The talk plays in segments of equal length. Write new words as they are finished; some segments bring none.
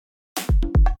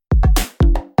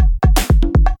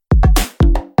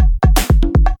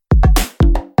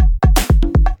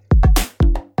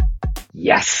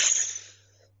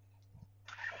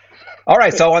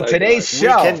right, so on So today's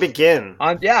nice. show, We can begin.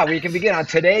 we can begin. On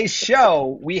today's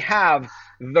show, we have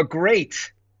the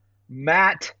great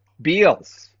Matt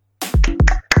Beales.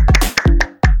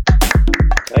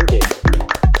 Thank you.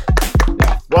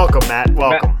 Welcome, Matt.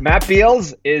 Welcome. Matt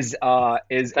Beales is Thanks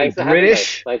a for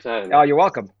British. having me. Thanks for having me. Oh, you're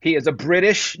welcome. He is a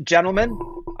British gentleman.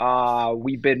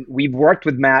 We've worked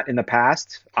with Matt in the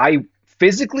past. I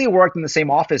physically worked in the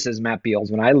same office as Matt Beales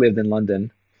when I lived in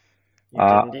London. You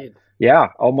did indeed. Yeah,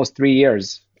 almost 3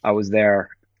 years I was there.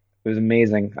 It was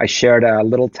amazing. I shared a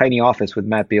little tiny office with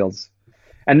Matt Beales.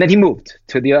 And then he moved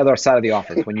to the other side of the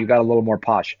office when you got a little more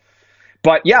posh.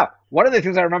 But yeah, one of the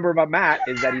things I remember about Matt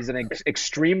is that he's an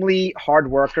extremely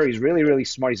hard worker. He's really, really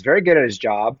smart. He's very good at his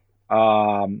job.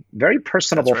 Very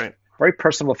personable, That's right. very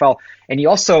personable fellow. And he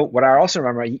also, what I also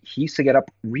remember, he used to get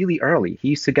up really early. He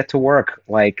used to get to work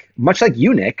much like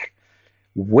you, Nick,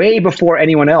 way before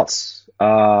anyone else.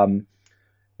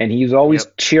 And he was always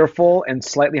cheerful and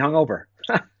slightly hungover.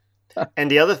 And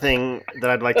the other thing that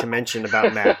I'd like to mention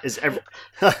about Matt is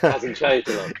Hasn't changed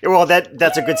a lot. well,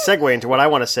 that's a good segue into what I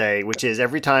want to say, which is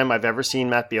every time I've ever seen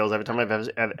Matt Beales, every time I've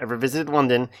ever visited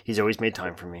London, he's always made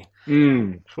time for me.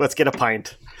 Let's get a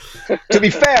pint. To be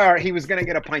fair, he was going to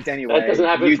get a pint anyway. That doesn't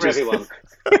happen for everyone.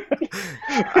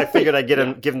 I figured I'd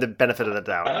give him the benefit of the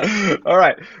doubt. All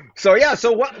right. So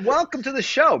welcome to the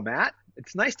show, Matt.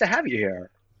 It's nice to have you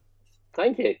here.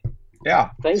 Thank you. Yeah.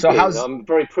 Thank so you. how's I'm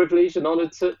very privileged and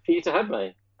honoured for you to have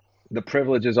me. the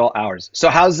privilege is all ours. So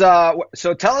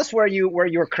so tell us where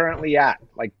you're currently at,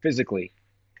 like physically,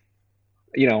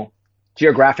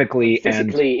 geographically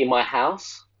Physically in my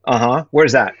house. and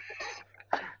where's that?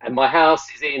 And my house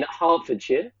is in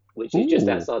Hertfordshire, which is just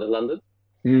Ooh. outside of London.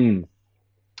 Mm.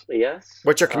 Yes.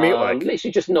 What's your commute like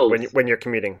Literally just north. when you're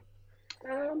commuting?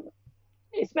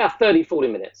 It's about 30, 40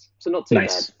 minutes. So not too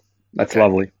Nice. bad. That's Okay.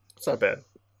 lovely. It's not bad.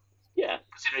 Yeah.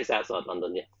 Considering it's outside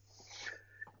London, yeah.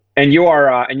 And you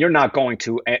are and you're not going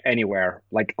to anywhere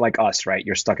like us, right?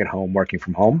 You're stuck at home working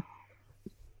from home,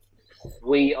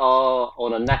 We are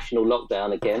on a national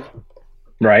lockdown again.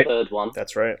 right? Third one.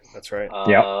 That's right. That's right.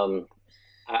 Yeah.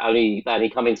 Only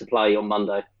come into play on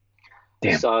Monday.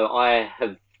 Damn. So I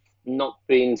have not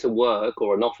been to work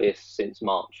or an office since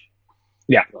March.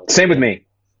 Yeah. Same with me.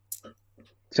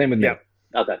 Same with me. Yeah.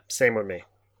 Okay. Same with me.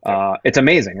 It's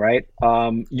amazing, right?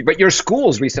 But your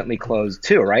school's recently closed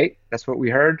too, right? That's what we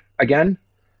heard again.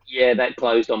 Yeah, that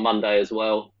closed on Monday as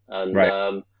well. And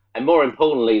Right. and more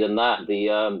importantly than that,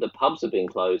 the pubs have been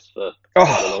closed for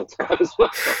quite a long time as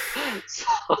well.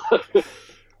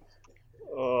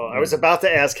 So, I was about to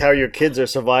ask how your kids are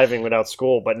surviving without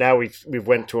school, but now we've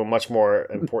went to a much more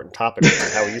important topic: which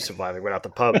is how are you surviving without the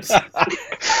pubs?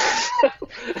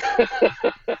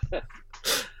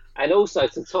 and also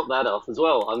to top that off as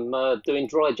well, I'm doing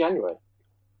dry January.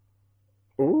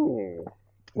 Ooh,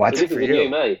 What's So this for is a new you?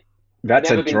 me. That's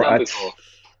Never been done before.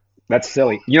 That's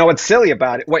silly. You know what's silly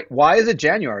about it? Wait, why is it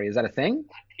January? Is that a thing?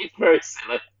 It's very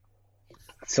silly.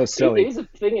 It's so It silly. is a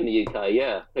thing in the UK,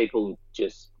 yeah. People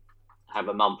just have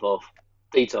a month off,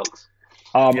 detox.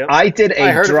 Yep. I did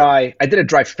I heard of I did a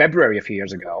dry February a few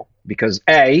years ago because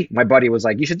A, my buddy was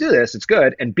like, you should do this, it's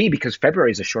good, and B, because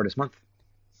February is the shortest month.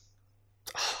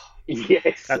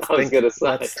 Yes, that's I was going to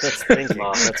say. That's thinking.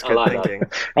 Smart. That's I good like that. thinking.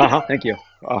 Thank you.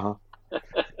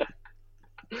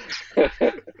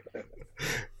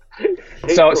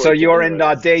 So you're in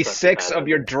day 6 of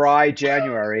your dry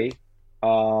January,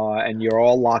 and you're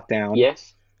all locked down.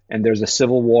 Yes. And there's a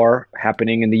civil war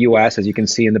happening in the U.S., as you can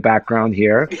see in the background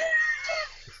here.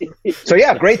 So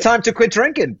yeah, great time to quit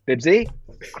drinking, Bibsy.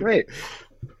 Great.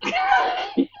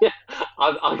 Yeah,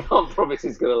 I can't promise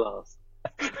it's going to last.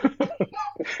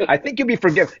 I think you'll be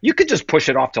forgiven. You could just push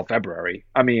it off till February.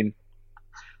 I mean,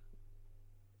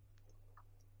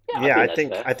 Yeah, I that's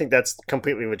fair. think that's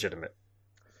completely legitimate.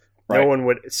 Right. No one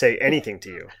would say anything to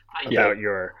you Yeah.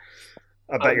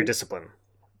 about your discipline.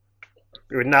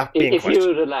 It would not be in If you question.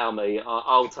 would allow me,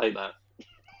 I'll take that.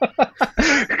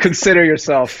 consider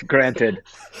yourself granted.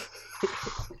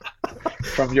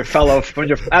 From your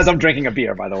as I'm drinking a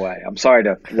beer, by the way. I'm sorry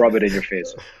to rub it in your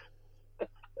face.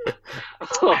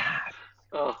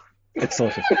 Oh, It's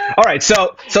delicious. All right,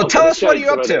 so I'll tell put us the what are you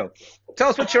shades up to? already. Tell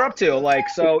us what you're up to. Like,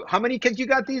 so how many kids you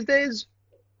got these days?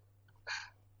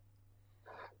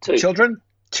 two. Children?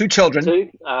 2 children. Two.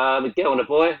 A girl and a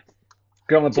boy.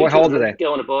 Girl and a Two boy. How old are children, they?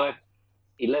 Girl and a boy.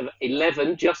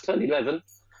 11, just turned 11,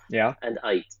 Yeah. and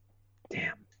 8.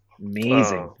 Damn.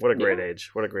 Amazing. Oh, what a great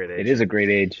age. What a great age. It is a great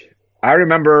age. I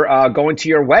remember going to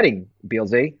your wedding,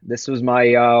 Bealsey. This was my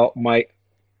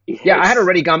yeah. I had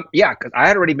already gone. Yeah, because I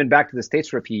had already been back to the States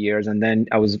for a few years, and then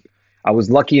I was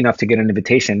lucky enough to get an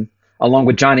invitation along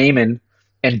with John Amon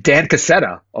and Dan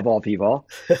Cassetta, of all people.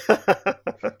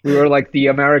 We were like the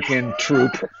American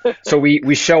troupe. So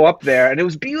we show up there, and it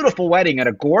was a beautiful wedding at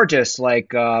a gorgeous,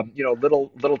 like,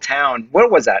 little town. Where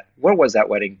was that? Where was that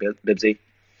wedding, Bibsy?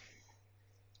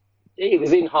 It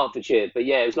was in Hertfordshire, but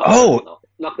yeah, it was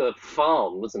like a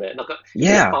farm, wasn't it? Like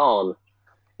a barn.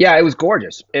 Yeah, it was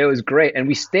gorgeous. It was great.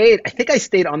 And I think I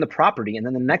stayed on the property, and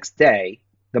then the next day,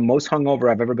 the most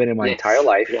hungover I've ever been in my entire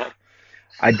life. Yeah.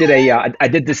 I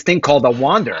did this thing called a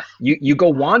wander. You go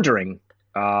wandering.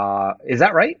 Is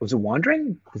that right? Was it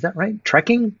wandering? Is that right?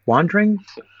 Trekking? Wandering?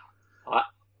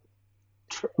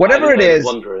 Whatever it is.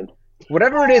 Wandering.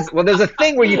 Whatever it is. Well, there's a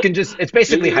thing where you can just, it's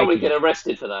basically hiking. You get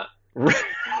arrested for that.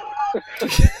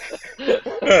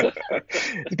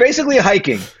 It's basically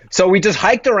hiking. So we just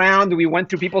hiked around. We went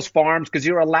through people's farms because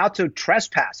you're allowed to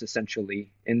trespass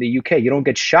essentially in the UK. You don't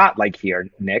get shot like here,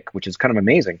 Nick, which is kind of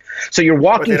amazing. So you're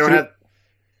walking through.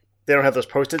 They don't have those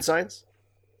posted signs?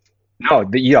 No,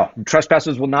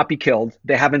 trespassers will not be killed.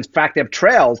 They have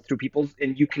trails through people's,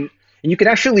 and you can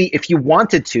actually, if you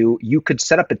wanted to, you could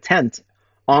set up a tent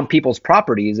on people's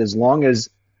properties as long as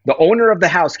the owner of the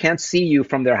house can't see you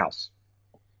from their house.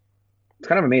 It's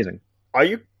kind of amazing. Are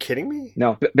you kidding me?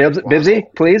 No, Bibsy,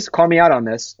 please call me out on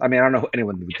this. I mean, I don't know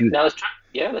anyone would do that. No, that's true.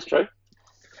 Yeah, that's true.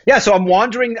 Yeah, so I'm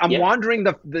wandering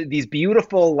these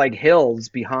beautiful like hills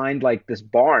behind like this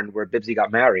barn where Bibsy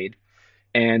got married,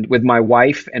 and with my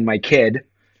wife and my kid,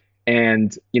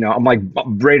 and I'm like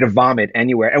ready to vomit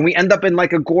anywhere, and we end up in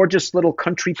like a gorgeous little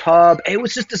country pub. It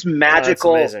was just this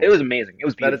magical. It was amazing. It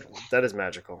was beautiful. That is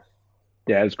magical.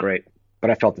 Yeah, it was great, but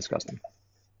I felt disgusting.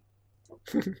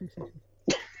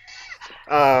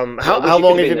 How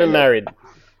long have you been married?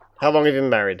 How long have you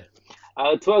been married?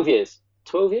 12 years.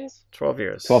 12 years? 12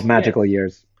 years. 12 magical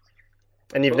years.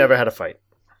 And you've never had a fight?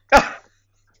 Is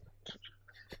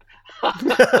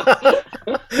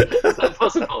that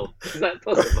possible?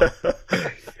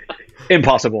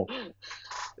 Impossible.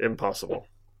 Impossible.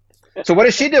 So what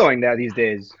is she doing now these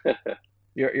days?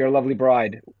 Your lovely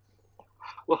bride.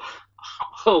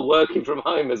 Well, working from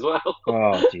home as well.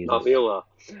 Oh, Jesus. Like we all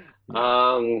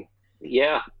are.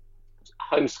 Yeah.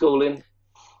 Homeschooling.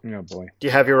 Oh, boy. Do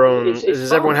you have your own...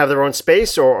 Does everyone have their own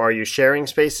space, or are you sharing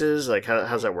spaces? Like,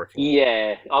 how's that working?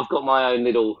 Yeah. I've got my own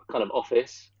little kind of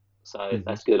office, so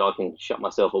that's good. I can shut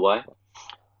myself away.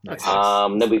 Nice.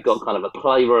 Then we've got kind of a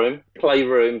playroom,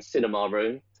 cinema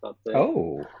room type thing.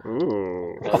 Oh.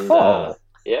 Ooh. And,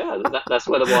 yeah, that's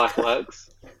where the wife works.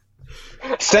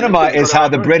 Cinema is how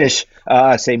the British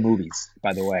say movies,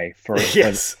 by the way.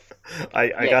 Yes.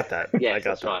 I got that. Yeah,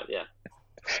 that's right, yeah.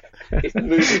 It's the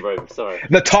movie room, sorry.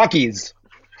 The talkies.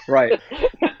 Right.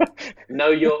 Know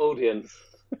your audience.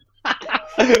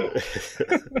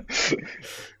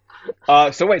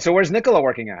 So where's Nicola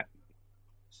working at?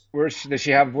 Where's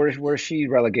she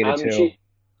relegated to?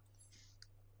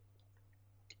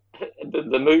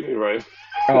 The movie room.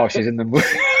 Oh, she's in the movie.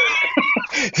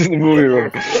 She's in the movie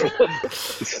room.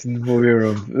 It's in the movie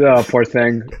room. Oh, poor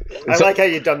thing. I like how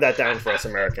you dumbed that down for us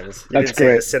Americans. You That's didn't say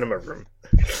great. the cinema room.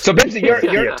 So, Bibsy,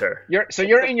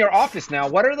 you're in your office now.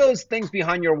 What are those things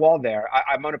behind your wall there?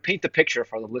 I'm going to paint the picture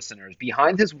for the listeners.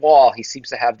 Behind his wall, he seems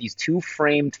to have these two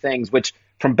framed things, which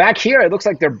from back here, it looks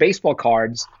like they're baseball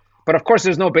cards. But of course,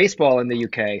 there's no baseball in the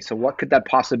UK. So what could that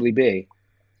possibly be?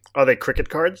 Are they cricket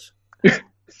cards?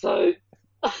 So,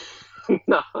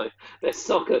 no, they're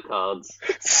soccer cards.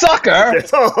 Soccer?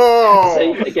 Oh,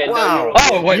 See, again, wow.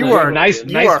 You are nice.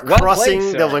 You are well crossing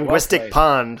played, the sir. linguistic Well played.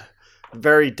 pond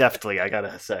very deftly, I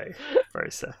gotta say.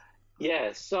 Very so.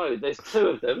 Yeah, so there's two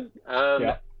of them.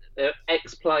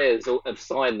 Ex-players have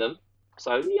signed them.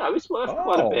 So, it's worth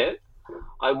quite a bit.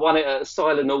 I won it at a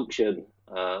silent auction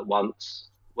once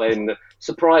when,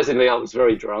 surprisingly, I was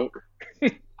very drunk.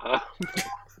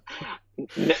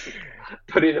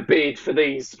 Put in a bid for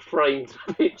these framed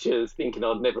pictures, thinking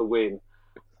I'd never win,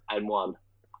 and won.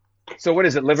 So what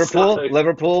is it, Liverpool?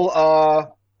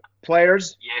 Liverpool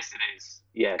players? Yes, it is.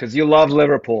 Yeah. Because you love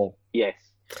Liverpool. Yes.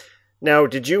 Now,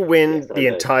 did you win the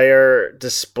entire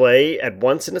display at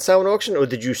once in the silent auction, or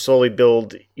did you slowly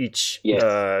build each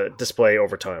display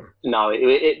over time? No,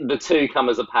 the two come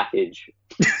as a package.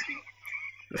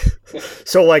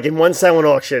 So, like, in one silent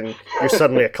auction, you're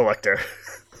suddenly a collector.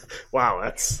 Wow,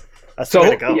 that's the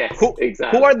way to go. Yes,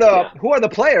 exactly. Who are the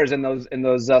players in those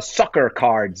soccer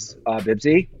cards,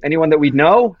 Bibsy? Anyone that we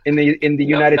know in the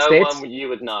United States? No one you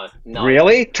would know. No.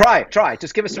 Really? Try.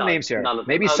 Just give us some names here.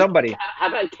 Maybe somebody. How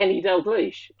about Kenny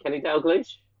Dalglish?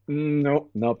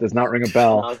 Nope. Does not ring a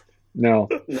bell. No.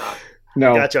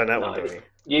 Got you on that one, Tony.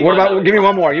 What about? Give me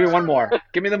one more.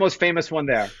 Give me the most famous one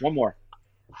there. One more.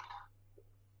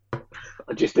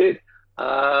 I just did.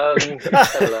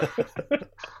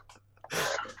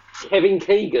 Kevin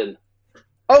Keegan.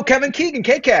 Oh, Kevin Keegan,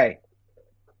 KK.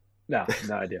 No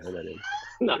idea who that is.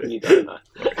 No, you don't know.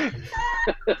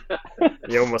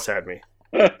 You almost had me.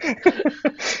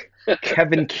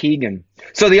 Kevin Keegan.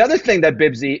 So the other thing that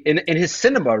Bibsy in his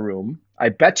cinema room, I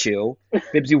bet you,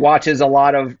 Bibsy watches a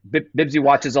lot of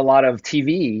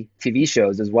TV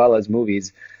shows as well as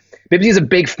movies. Bibsy is a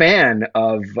big fan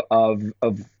of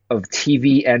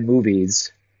TV and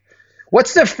movies.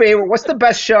 What's the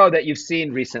best show that you've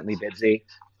seen recently, Bibsy?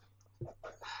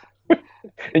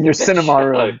 In your cinema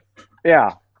room.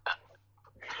 Yeah.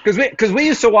 Because we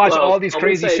used to watch all these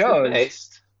crazy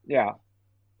shows. Yeah.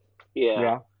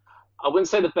 I wouldn't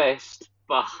say the best,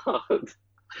 but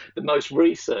the most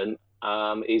recent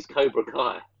is Cobra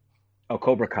Kai. Oh,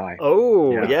 Cobra Kai.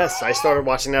 Oh, yeah. Yes. I started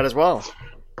watching that as well.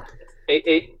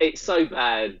 It's so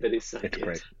bad, but it's so good.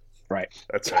 Great. Right.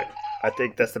 That's right. I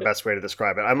think that's the best way to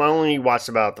describe it. I'm only watched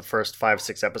about the first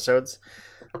 5-6 episodes.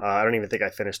 I don't even think I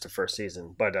finished the first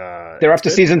season, but they're up to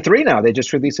season 3 now. They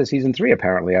just released a season 3.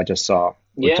 Apparently, I just saw.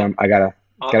 Which I gotta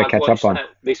catch up on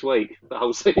this week. The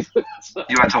whole season. So.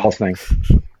 You watched the whole thing.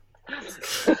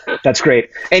 That's great.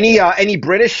 Any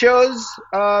British shows,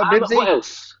 Bibsy? What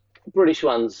else? British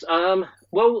ones.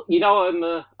 Well, I'm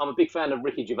a big fan of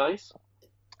Ricky Gervais.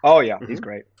 Oh yeah, he's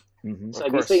great. Mm-hmm. So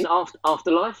have you seen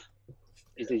Afterlife?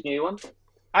 Is his new one?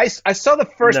 I saw the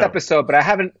first episode, but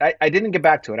I didn't get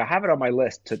back to it. I have it on my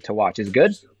list to watch. Is it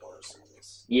good?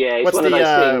 Yeah. It's one of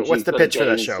those things what's the pitch for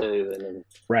that show?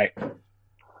 Right.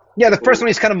 Yeah, the first one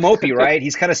he's kind of mopey, right?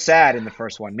 He's kind of sad in the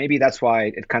first one. Maybe that's why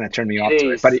it kind of turned me off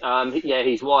to it. But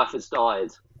his wife has died.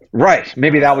 Right.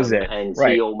 Maybe that was it. And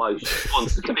right. he almost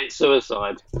wants to commit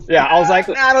suicide. Yeah, I was like,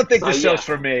 I don't think this show's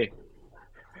for me.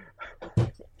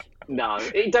 No,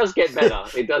 it does get better.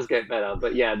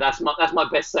 But yeah, that's my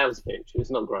best sales pitch.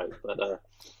 It's not great, but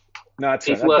no, it's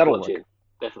worth watching. Work.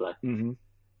 Definitely. Mm-hmm.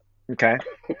 Okay.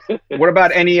 What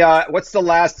about any? What's the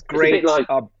last great? Sorry,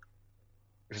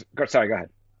 go ahead.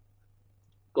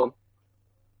 Go on.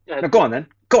 No, go on then.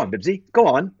 Go on, Bibsy. Go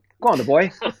on, the boy.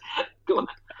 Go on.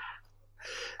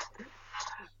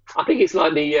 I think it's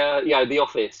like the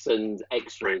Office and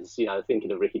Extras.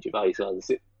 Thinking of Ricky Gervais ones,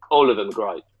 all of them are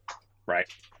great.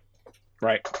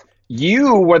 Right.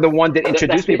 You were the one that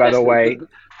introduced me, by the way.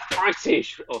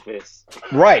 British Office.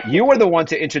 Right. You were the one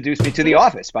to introduce me to The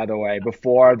Office, by the way,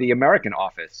 before the American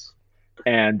Office.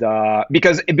 And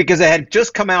because it had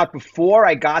just come out before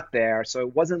I got there, so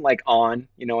it wasn't like on,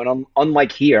 and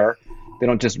unlike here, they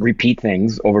don't just repeat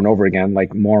things over and over again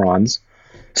like morons.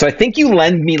 So I think you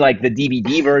lend me like the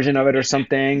DVD version of it or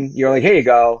something. You're like, here you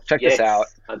go, check this out.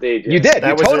 I did. Yeah. You did.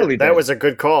 You totally did. That was a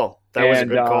good call. That was a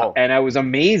good call. And it was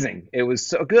amazing. It was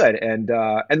so good. And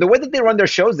the way that they run their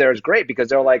shows there is great because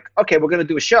they're like, okay, we're going to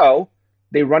do a show.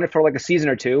 They run it for like a season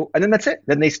or two, and then that's it.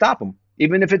 Then they stop them,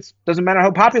 even if it doesn't matter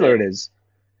how popular it is.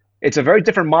 It's a very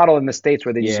different model in the States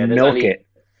where they just milk it.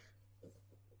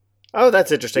 Oh,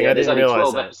 that's interesting. I didn't realize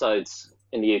 12 that. episodes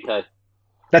in the UK.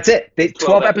 That's it.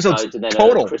 12 episodes and then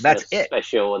total. That's it.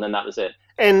 Special, and then that was it.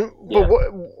 And but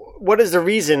what is the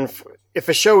reason if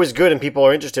a show is good and people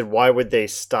are interested? Why would they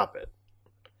stop it?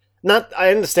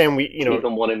 I understand keep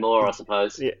them wanting more, I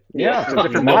suppose. Yeah, it's a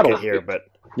different model here, but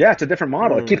it's a different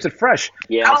model. It keeps it fresh.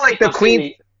 Yeah, kind of like the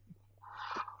Queen.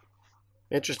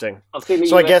 Interesting.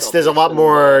 So I guess there's a lot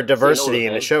more diversity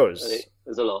in the shows.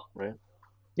 There's a lot, right?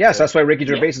 Yes, that's why Ricky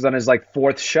Gervais is on his like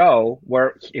 4th show.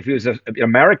 Where if he was an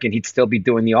American, he'd still be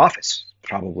doing The Office,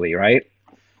 probably, right?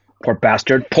 Poor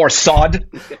bastard, poor sod.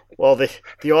 Well,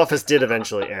 the Office did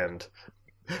eventually end.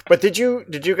 But did you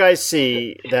guys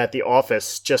see that The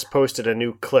Office just posted a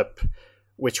new clip,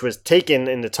 which was taken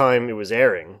in the time it was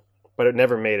airing, but it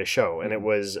never made a show, and it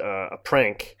was a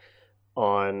prank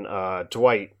on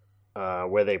Dwight.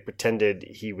 Where they pretended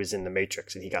he was in the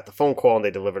Matrix and he got the phone call and they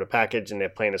delivered a package and they're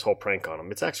playing this whole prank on him.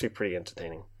 It's actually pretty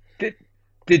entertaining.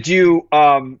 Did you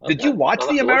watch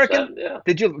the American? That,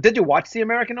 Did you watch the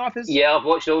American Office? Yeah, I've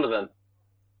watched all of them.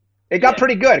 It got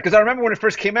pretty good because I remember when it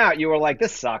first came out, you were like,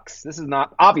 "This sucks. This is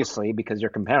not obviously because you're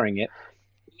comparing it."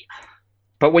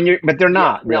 But they're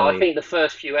not. Really. No, I think the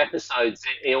first few episodes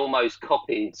it almost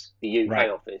copied the UK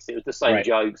Office. It was the same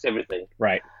jokes, everything.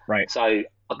 Right. So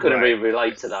I couldn't really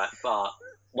relate to that, but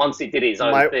once it did its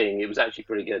own thing, it was actually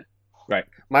pretty good. Right.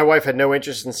 My wife had no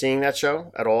interest in seeing that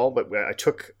show at all, but I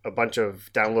took a bunch of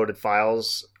downloaded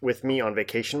files with me on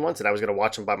vacation once, and I was going to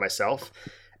watch them by myself.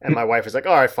 And my wife was like,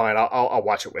 all right, fine, I'll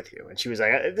watch it with you. And she was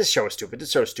like, this show is stupid.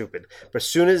 This show is stupid. But as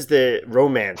soon as the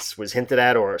romance was hinted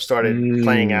at or started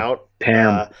playing out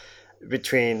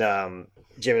between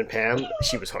Jim and Pam,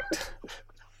 she was hooked.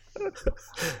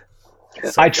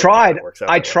 I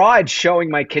tried showing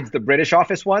my kids the British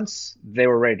Office once. They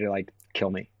were ready to like kill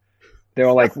me. They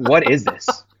were like, "What is this?"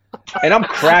 And I'm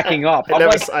cracking up.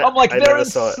 I'm like, they're in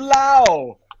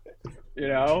Slough, you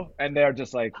know, and they're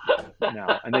just like,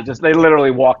 no, and they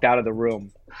literally walked out of the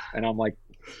room, and I'm like,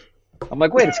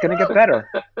 wait, it's gonna get better.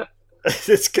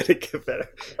 It's gonna get better.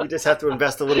 You just have to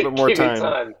invest a little bit more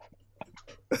time.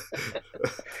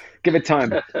 Give it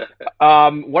time.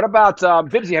 What about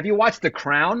Bibsy? Have you watched The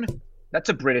Crown? That's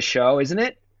a British show, isn't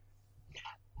it?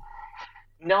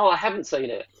 No, I haven't seen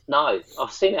it. No,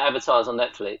 I've seen it advertised on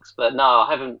Netflix, but no,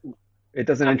 I haven't. It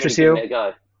doesn't interest you? It a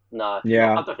go. No.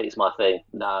 Yeah. I don't think it's my thing.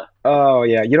 No. Oh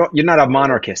yeah, you're not a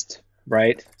monarchist,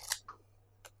 right?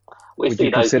 We see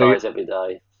those guys every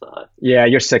day. So. Yeah,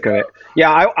 you're sick of it.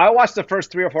 Yeah, I watched the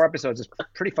first 3 or 4 episodes. It's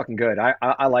pretty fucking good.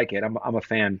 I like it. I'm a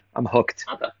fan. I'm hooked.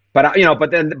 Okay. But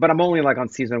but I'm only like on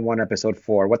season 1, episode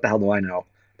 4. What the hell do I know?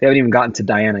 They haven't even gotten to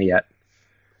Diana yet.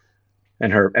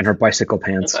 And her bicycle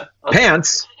pants. Okay.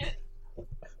 Pants.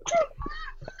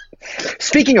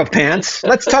 Speaking of pants,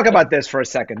 let's talk about this for a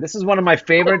second. This is one of my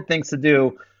favorite things to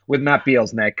do with Matt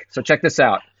Beales, Nick. So check this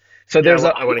out. So there's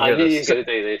I want to hear this.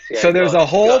 So there's a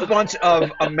whole bunch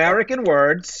of American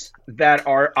words that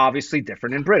are obviously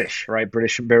different in British, right?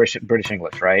 British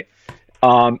English, right?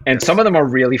 And some of them are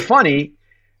really funny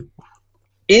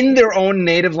in their own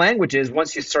native languages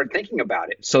once you start thinking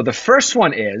about it. So the first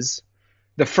one,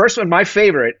 my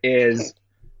favorite is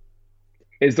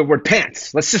the word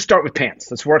pants. Let's just start with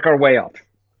pants. Let's work our way up,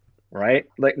 right?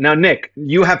 Like now, Nick,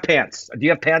 you have pants. Do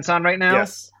you have pants on right now?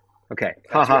 Yes. Okay.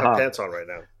 I have pants on right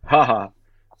now. Ha.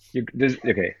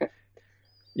 Okay.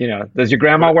 You know, does your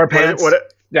grandma wear pants?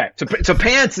 Yeah. So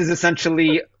pants is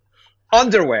essentially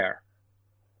underwear,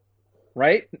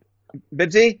 right?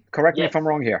 Bibsy, correct me if I'm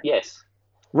wrong here. Yes.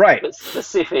 Right. But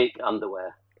specific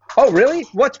underwear. Oh, really?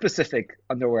 What specific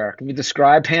underwear? Can you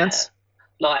describe pants?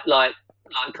 Like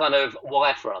kind of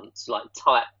Y fronts, like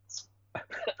tight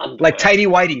underwear. Like tighty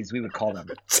whities, we would call them.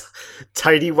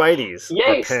 Tighty whities.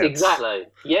 Yes, exactly.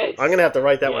 Yes. I'm gonna have to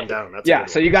write that one down.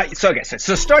 That's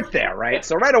so start there, right? Yeah.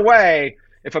 So right away,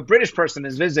 if a British person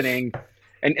is visiting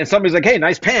and somebody's like, "Hey,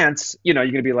 nice pants," you know,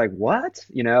 you're gonna be like, "What?"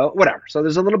 You know, whatever. So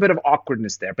there's a little bit of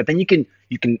awkwardness there, but then you can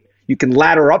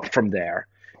ladder up from there.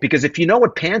 Because if you know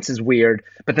what pants is weird,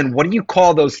 but then what do you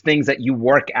call those things that you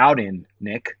work out in,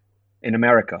 Nick, in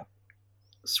America?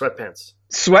 Sweatpants.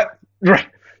 Right.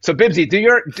 So Bibsy, do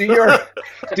your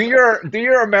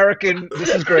American. This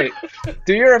is great.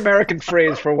 Do your American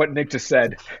phrase for what Nick just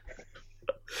said.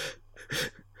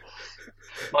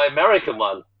 My American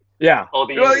one. Yeah. Or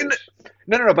the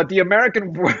no. But the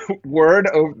American word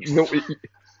of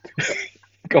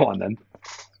go on then.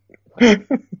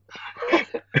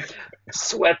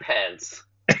 Sweatpants.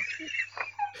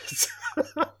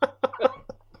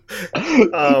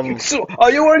 So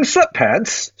are you wearing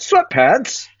sweatpants?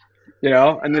 Sweatpants? You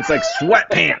know, and it's like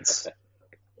sweatpants.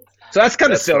 So that's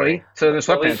kind of silly. Funny. So the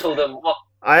sweatpants. We call them what?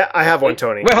 I have one,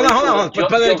 Tony. Wait, hold on. But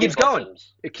then it keeps going.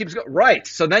 It keeps going. Right.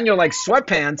 So then you're like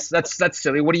sweatpants. That's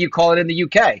silly. What do you call it in the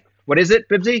UK? What is it,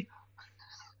 Bibsy?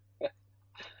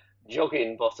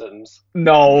 Jogging bottoms.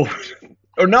 No.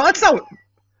 Or no, that's not.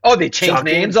 Oh, they changed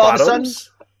Jogging names bottoms? all of a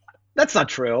sudden? That's not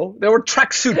true. They were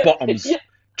tracksuit bottoms. Yeah.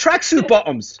 Tracksuit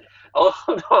bottoms. Oh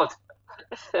no.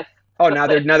 Oh, now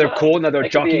they're cool. Now they're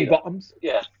jogging bottoms.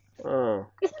 Yeah. Oh,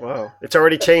 wow! It's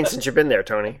already changed since you've been there,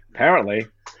 Tony. Apparently,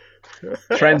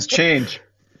 trends change.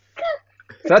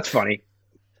 So that's funny.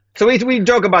 So we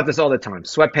joke about this all the time.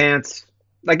 Sweatpants,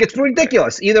 like it's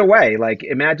ridiculous. Either way, like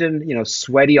imagine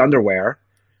sweaty underwear,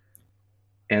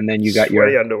 and then you got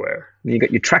sweaty underwear. You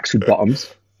got your tracksuit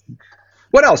bottoms.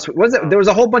 What else was it? There was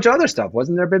a whole bunch of other stuff,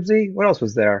 wasn't there, Bibsy? What else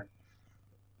was there?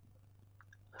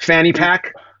 Fanny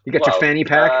pack. You got your fanny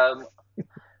pack.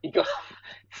 You got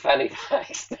fanny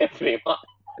packs, definitely one.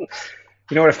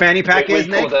 You know what a fanny pack is,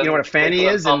 Nick? You know what a fanny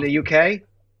is in the UK?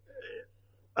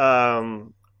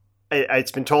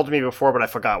 It's been told to me before, but I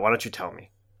forgot. Why don't you tell me?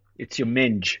 It's your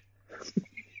minge.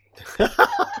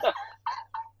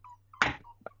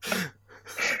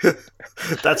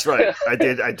 That's right. I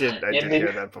did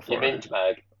hear that before. Your minge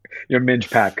bag. Your minge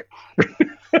pack.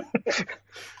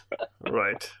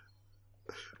 Right.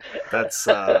 That's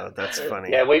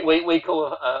funny. Yeah, we call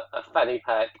a fanny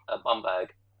pack a bum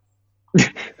bag.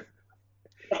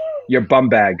 Your bum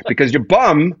bag, because your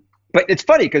bum. But it's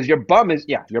funny because your bum is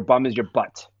your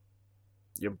butt.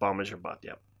 Your bum is your butt.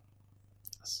 Yep.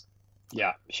 Yes.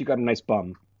 Yeah, she got a nice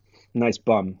bum. Nice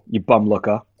bum. You bum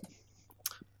looker.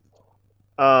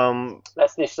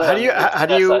 That's this. How do you? I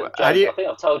think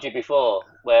I've told you before,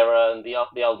 where the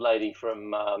old lady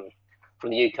from from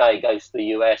the UK, goes to the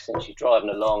US, and she's driving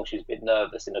along. She's a bit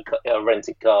nervous in a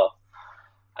rented car,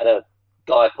 and a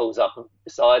guy pulls up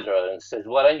beside her and says,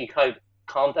 "Why don't you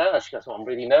calm down?" She goes, "Well, I'm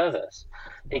really nervous."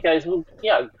 He goes, "Well,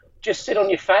 just sit on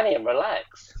your fanny and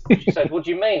relax." She said, "What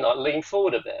do you mean? Like lean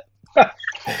forward a bit?"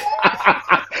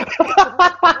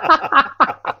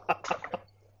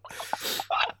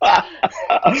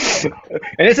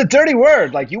 And it's a dirty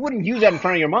word. Like, you wouldn't use that in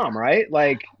front of your mom, right?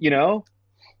 Like,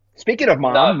 speaking of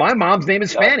mom, my mom's name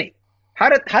is Fanny. How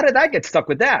did I get stuck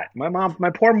with that? My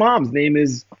poor mom's name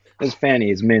is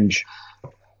Fanny, is Minge.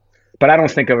 But I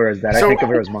don't think of her as that. I think of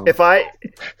her as mom. If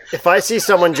I see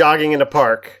someone jogging in a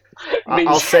park,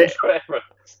 I'll say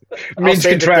Minge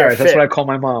Contreras. That's what I call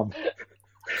my mom.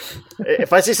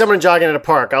 If I see someone jogging in a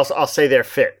park, I'll say they're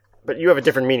fit. But you have a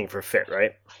different meaning for fit,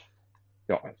 right?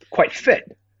 Quite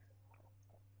fit.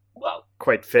 Well,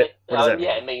 quite fit. What does that mean?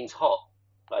 Yeah, it means hot.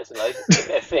 Basically, if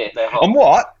they're fit, they're hot.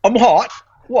 I'm hot.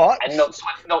 What? And not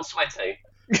sweaty.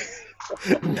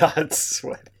 Not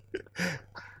sweaty.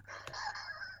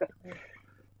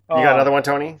 You got another one,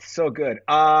 Tony? So good.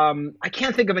 I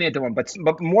can't think of any other one, but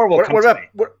more will come to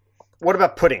me. What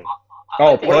about pudding?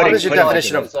 Pudding. What is your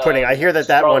definition of pudding? I hear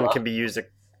that one can be used.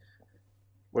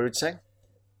 What would you say?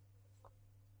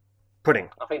 Pudding.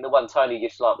 I think the one Tony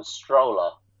used to like was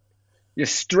stroller. Your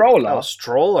stroller? Oh,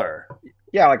 stroller.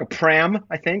 Yeah, like a pram,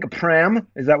 I think. A pram.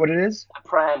 Is that what it is? A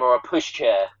pram or a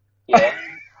pushchair. Yeah.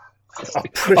 A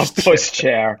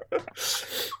pushchair.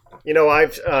 I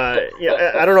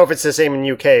don't know if it's the same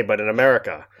in UK, but in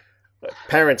America,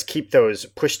 parents keep those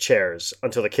pushchairs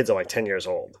until the kids are like 10 years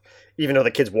old, even though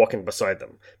the kid's walking beside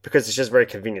them, because it's just very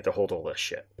convenient to hold all this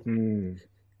shit.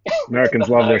 Americans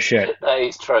love their shit. That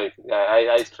is true. Yeah,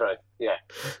 that is true. Yeah.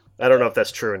 I don't know if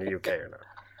that's true in the UK or not.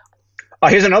 Oh,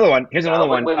 here's another one. We used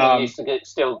to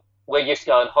go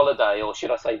on holiday, or should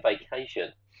I say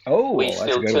vacation. Oh, we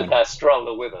still took our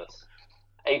stroller with us,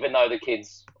 even though the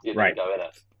kids didn't go in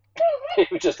it.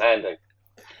 It was just handy.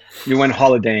 You went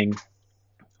holidaying.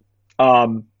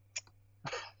 The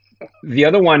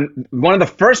other one of the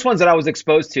first ones that I was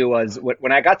exposed to was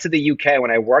when I got to the UK,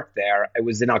 when I worked there. It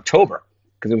was in October,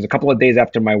 because it was a couple of days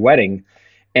after my wedding,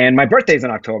 and my birthday's in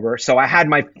October. So I had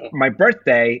my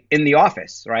birthday in the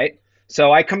office, right?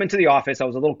 So I come into the office. I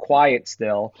was a little quiet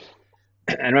still.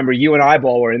 I remember you and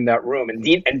Eyeball were in that room, and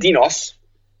Dinos,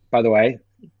 by the way.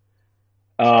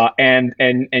 And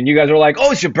you guys were like,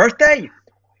 "Oh, it's your birthday?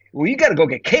 Well, you got to go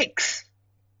get cakes."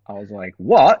 I was like,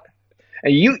 "What?"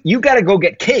 And you got to go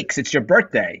get cakes. It's your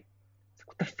birthday.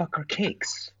 What the fuck are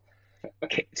cakes?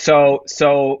 Okay. So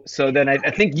then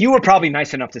I think you were probably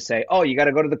nice enough to say, "Oh, you got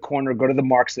to go to the corner, go to the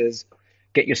Marx's,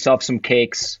 get yourself some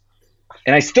cakes."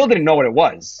 And I still didn't know what it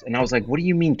was. And I was like, "What do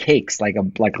you mean cakes? Like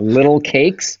little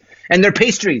cakes?" And they're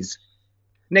pastries.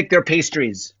 Nick, they're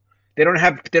pastries. They don't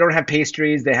have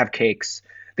pastries, they have cakes.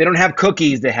 They don't have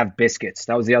cookies, they have biscuits.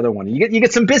 That was the other one. You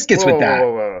get some biscuits with that.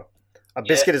 Whoa. A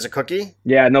biscuit is a cookie?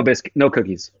 Yeah, no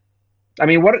cookies. I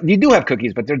mean, what you do have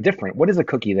cookies, but they're different. What is a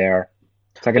cookie there?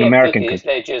 It's like an American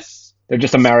cookie. They're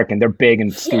just American. They're big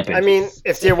and stupid. I mean,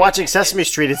 if you're watching Sesame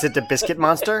Street, is it the Biscuit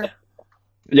Monster?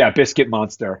 Yeah, Biscuit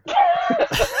Monster.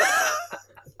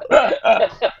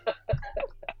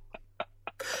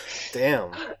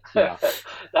 Damn. Yeah.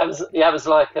 That was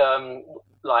like the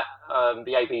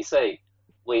ABC.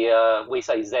 We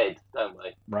say Z, don't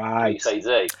we? Right. You say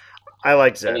Z. I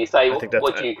like Z. And you say,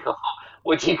 what do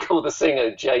you call the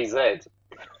singer JZ?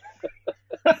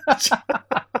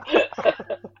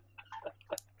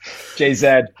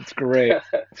 JZ. It's great.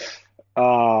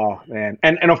 Oh man.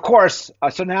 And of course,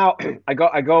 so now I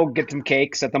go get some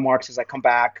cakes at the Marx's. I come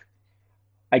back.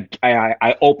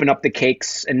 I open up the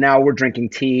cakes, and now we're drinking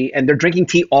tea, and they're drinking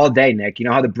tea all day, Nick. You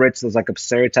know how the Brits, there's like a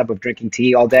stereotype of drinking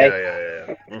tea all day?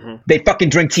 Yeah. Mm-hmm. They fucking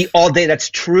drink tea all day. That's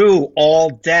true, all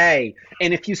day.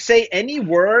 And if you say any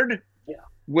word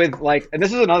with like, and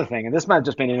this is another thing, and this might have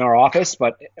just been in our office,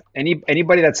 but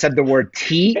anybody that said the word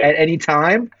tea at any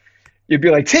time, you'd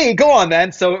be like, tea, go on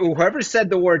then. So whoever said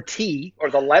the word tea or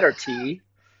the letter T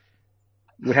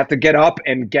would have to get up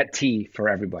and get tea for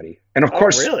everybody. And of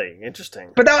course, really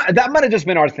interesting. But that might have just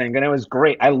been our thing, and it was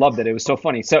great. I loved it. It was so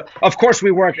funny. So of course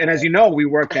we worked, and as you know, we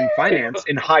worked in finance,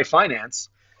 in high finance.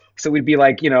 So we'd be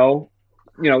like,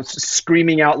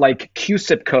 screaming out like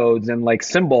QSIP codes and like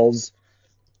symbols,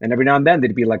 and every now and then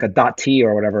there'd be like a .t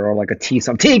or whatever, or like a T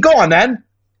some T. Go on then.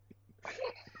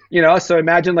 So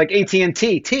imagine like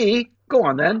AT&T T. Go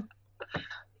on then.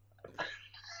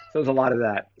 So there's a lot of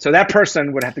that. So that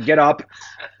person would have to get up,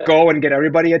 go and get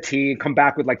everybody a tea, come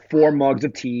back with like 4 mugs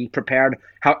of tea prepared,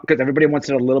 because everybody wants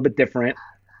it a little bit different.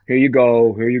 Here you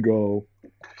go.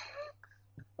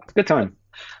 It's a good time.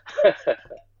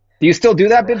 Do you still do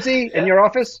that, Bibsy, in your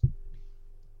office?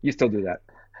 You still do that?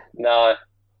 No.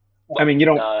 I mean, you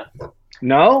don't.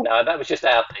 No. No, that was just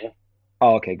our thing.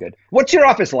 Oh, okay, good. What's your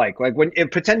office like? Like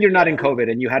pretend you're not in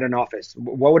COVID and you had an office.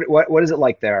 What is it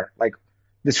like there? Like,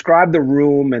 describe the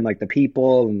room and like the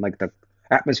people and like the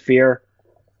atmosphere.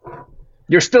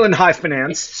 You're still in high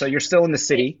finance, so you're still in the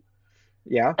city.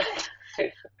 Yeah.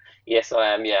 Yes,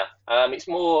 I am. Yeah. It's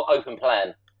more open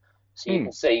plan, so you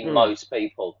can see most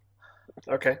people.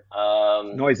 Okay.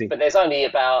 Noisy. But there's only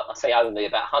about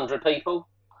 100 people.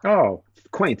 Oh,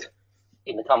 quaint.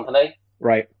 In the company.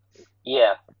 Right.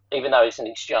 Yeah, even though it's an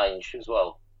exchange as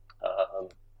well.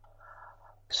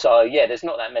 So yeah, there's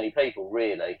not that many people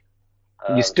really.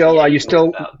 You still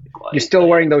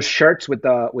wearing those shirts with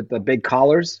the big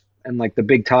collars and like the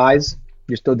big ties?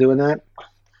 You're still doing that?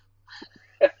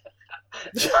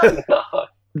 No.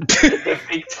 The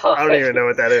big tie. I don't even know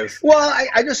what that is. Well,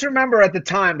 I just remember at the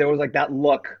time there was like that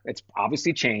look. It's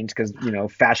obviously changed because,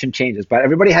 fashion changes, but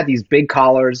everybody had these big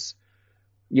collars,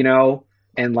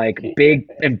 and like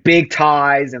big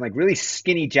ties and like really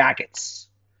skinny jackets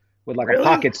with like a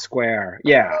pocket square.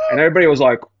 Yeah. And everybody was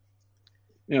like,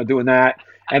 doing that.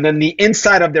 And then the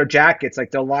inside of their jackets,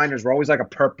 like their liners were always like a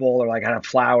purple or like had a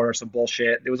flower or some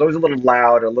bullshit. It was always a little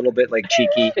loud or a little bit like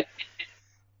cheeky. Are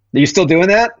you still doing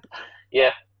that?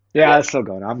 Yeah. Yeah, that's still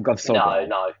going. I'm still going.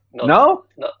 No. No?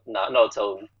 Not at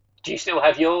all. Do you still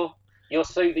have your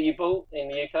suit that you bought in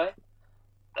the UK?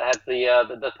 That had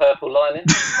the purple lining?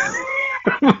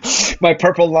 My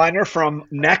purple liner from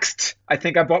Next. I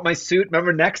think I bought my suit.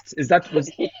 Remember Next? Is that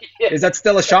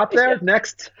still a shop there?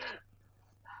 Next?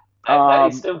 That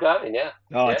is still going, yeah.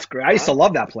 Oh, it's great. I used to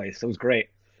love that place. It was great.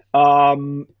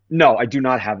 No, I do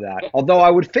not have that. Although I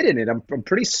would fit in it. I'm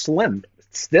pretty slim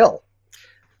still.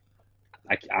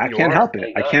 I can't help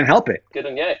it. I can't help it. Good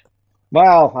on you.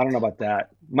 Well, I don't know about that.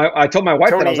 I told my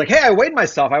wife that. I was like, hey, I weighed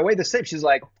myself. I weighed the same. She's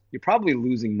like, you're probably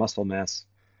losing muscle mass.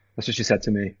 That's what she said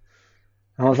to me.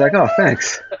 I was like, oh,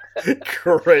 thanks.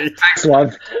 Great. Thanks,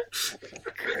 love.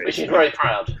 But she's very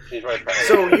proud.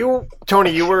 So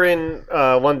Tony, you were in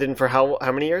London for how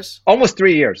many years? Almost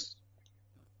 3 years.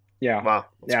 Yeah. Wow.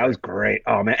 Yeah, it was great.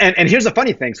 Oh, man. And here's the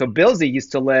funny thing. So Bealsey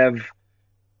used to live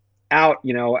out,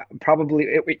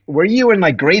 probably. Were you in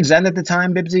like Gravesend at the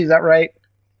time, Bibsy? Is that right?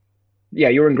 Yeah,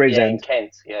 you were in Gravesend. In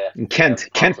Kent, yeah. In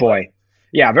Kent boy.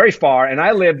 Yeah, very far. And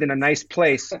I lived in a nice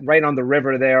place right on the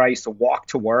river there. I used to walk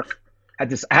to work. I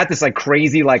had this like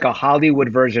crazy, like a Hollywood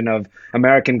version of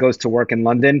American Goes to Work in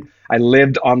London. I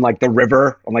lived on like the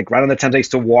river, on like right on the Thames. I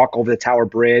used to walk over the Tower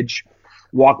Bridge,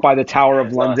 walk by the Tower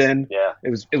of London. Nice. Yeah.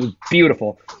 It was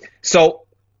beautiful. So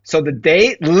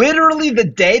literally the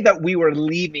day that we were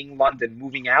leaving London,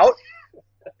 moving out,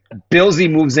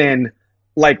 Bealsey moves in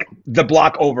like the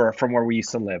block over from where we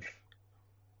used to live.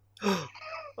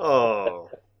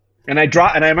 Oh. And I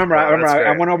remember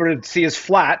I went over to see his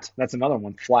flat. That's another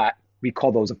one, flat. We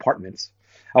call those apartments.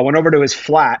 I went over to his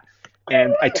flat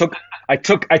and I took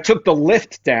the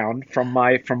lift down from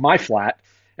my flat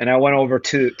and I went over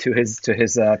to his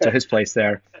place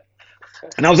there.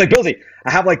 And I was like, Bealsey,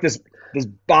 I have like this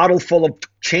bottle full of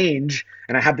change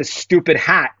and I have this stupid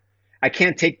hat. I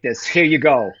can't take this. Here you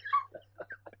go.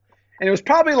 And it was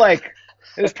probably like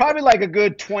a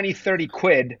good 20, 30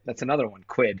 quid. That's another one,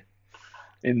 quid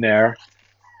in there.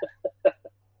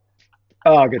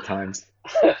 Oh, good times.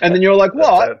 And then you're like,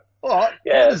 what? What?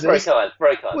 Yeah, what is very this? kind.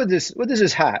 What is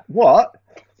this hat? What?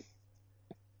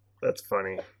 That's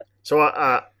funny. So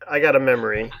I got a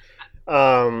memory.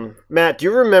 Matt, do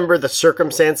you remember the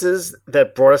circumstances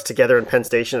that brought us together in Penn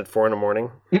Station at 4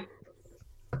 a.m? Do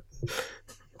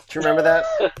you remember that?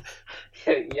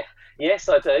 Yeah. Yes,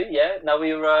 I do. Yeah. No,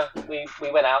 we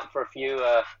went out for a few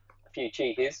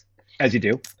cheekies. As you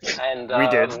do. And we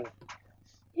did.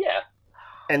 Yeah.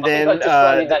 And then I just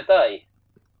running that day.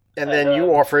 And then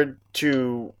you offered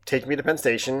to take me to Penn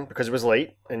Station because it was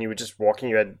late, and you were just walking.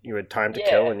 You had time to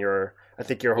kill, and I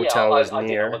think your hotel was I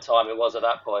near. didn't know what time it was at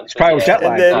that point. It's probably jet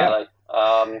lag.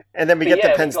 And then we get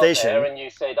to Penn Station, there and you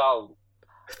said, "Oh,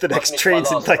 the next train's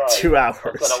in like 2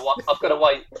 hours." I've got to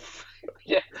wait.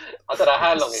 Yeah, I don't know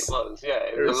how long it was. Yeah,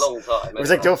 it was a long time. It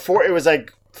was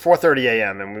like 4:30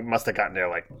 a.m. and we must have gotten there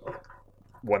like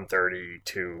 1:30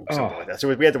 to something like that.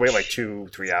 So we had to wait like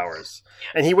 2-3 hours,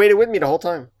 and he waited with me the whole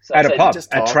time at a pub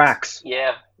at Tracks.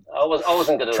 Yeah, I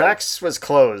wasn't going to. Tracks was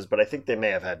closed, but I think they may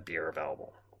have had beer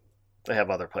available. They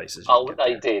have other places.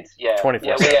 They did. Yeah, 24/7.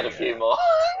 Yeah, we had a few more.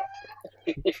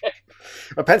 Yeah.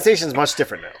 Well, Penn Station's much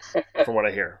different now, from what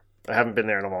I hear. I haven't been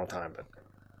there in a long time, but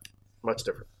much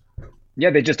different. Yeah,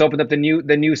 they just opened up the new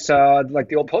like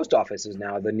the old post office is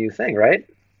now the new thing, right?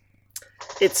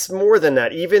 It's more than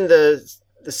that. Even the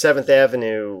 7th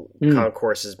Avenue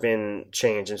concourse has been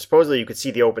changed, and supposedly you could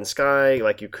see the open sky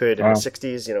like you could in the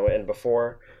 60s, and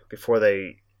before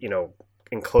they,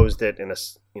 enclosed it in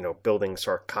a, building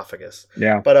sarcophagus.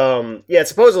 Yeah. But it's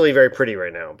supposedly very pretty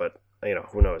right now, but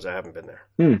who knows? I haven't been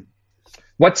there.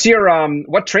 What's your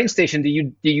what train station do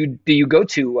you go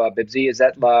to, Bibsy? Is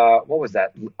that what was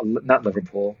that? Not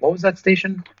Liverpool. What was that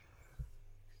station?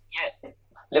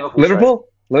 Yeah, Liverpool.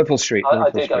 Liverpool Street. I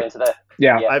do go into there.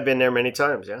 Yeah, I've been there many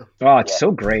times. Yeah. Oh, it's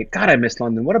so great. God, I miss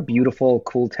London. What a beautiful,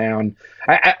 cool town.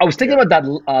 I was thinking about that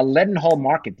Leadenhall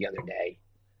Market the other day.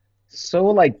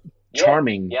 So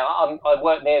charming. Yeah, I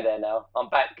work near there now. I'm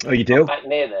back. Oh, you do? I'm back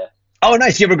near there. Oh,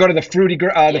 nice. You ever go to the fruity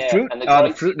the fruit? And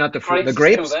the fruit, not the fruit. The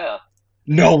grapes? grapes? Still there.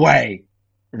 No way.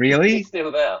 Really? It's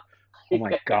still there. Oh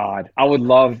my God. I would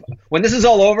love when this is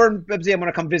all over, Bibsy, I'm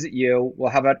gonna come visit you.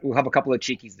 We'll have a couple of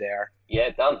cheekies there.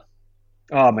 Yeah, done.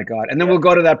 Oh my God. And then we'll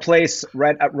go to that place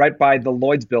right by the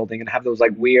Lloyd's building and have those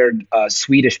weird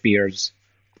Swedish beers.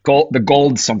 The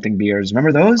gold something beers.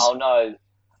 Remember those? Oh no.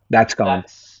 That's gone.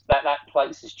 That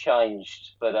place has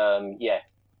changed, but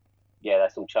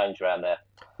that's all changed around there.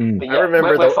 But I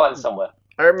remember we'll find somewhere.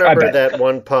 I remember that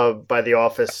one pub by the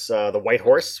office, the White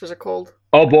Horse, was it called?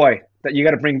 Oh boy, that you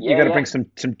got to bring bring some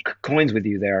coins with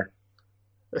you there.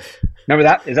 Remember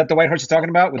that? Is that the White Horse you're talking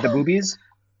about with the boobies?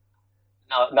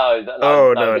 No. No.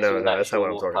 That's not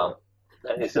what I'm talking about.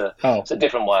 It's a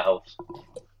different White Horse.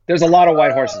 There's a lot of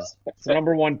White Horses. It's the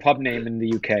 #1 pub name in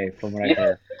the UK, from what I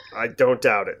heard. I don't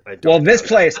doubt it. This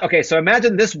place. Okay, so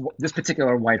imagine this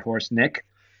particular White Horse, Nick.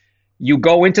 You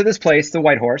go into this place, the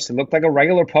White Horse. It looked like a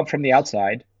regular pub from the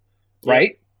outside,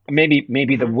 right?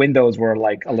 Maybe the windows were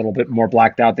a little bit more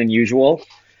blacked out than usual.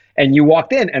 And you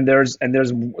walked in, and there's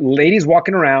ladies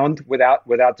walking around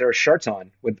without their shirts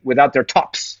on, without their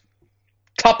topless,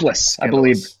 I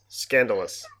believe.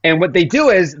 Scandalous. And what they do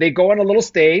is they go on a little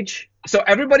stage. So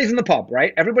everybody's in the pub,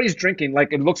 right? Everybody's drinking.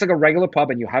 It looks like a regular pub,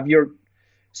 and you have your.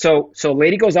 So a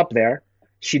lady goes up there.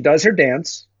 She does her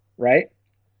dance, right?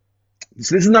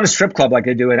 So this is not a strip club like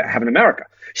they have in America.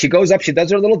 She goes up, she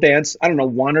does her little dance, I don't know,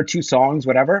 1 or 2 songs,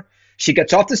 whatever. She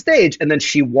gets off the stage, and then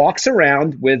she walks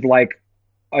around with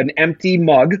an empty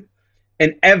mug,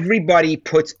 and everybody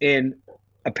puts in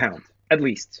 £1, at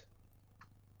least.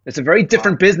 It's a very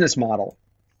different business model.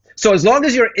 So as long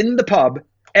as you're in the pub,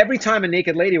 every time a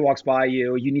naked lady walks by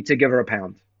you, you need to give her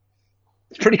 £1.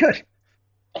 It's pretty good.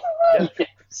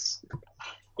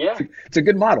 Yeah. It's a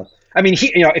good model. I mean,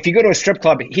 if you go to a strip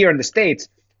club here in the States,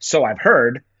 so I've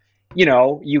heard, you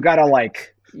gotta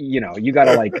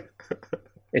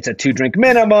it's a 2-drink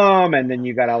minimum, and then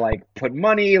you gotta put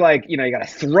money, you gotta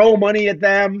throw money at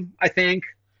them. I think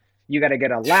you gotta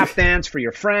get a lap dance for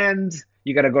your friend.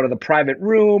 You gotta go to the private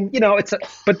room.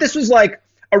 But this was a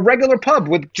regular pub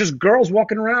with just girls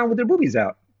walking around with their boobies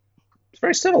out. It's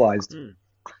very civilized.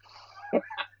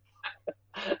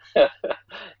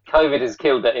 COVID has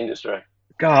killed that industry.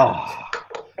 God,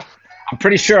 I'm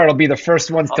pretty sure it'll be the first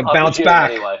ones to bounce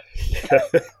back. Anyway.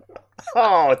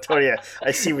 Oh, Tony, I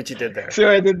see what you did there. See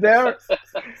what I did there?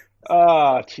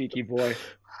 Oh, cheeky boy.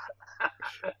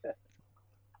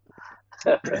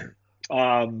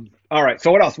 All right.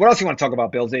 So what else? What else you want to talk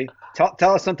about, Bealsey?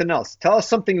 Tell us something else. Tell us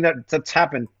something that's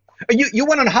happened. You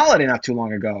went on holiday not too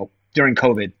long ago during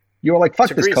COVID. You were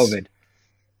fuck this COVID.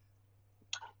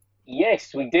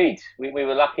 Yes, we did. We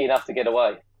were lucky enough to get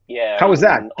away. Yeah. How was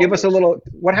that? Give us a little.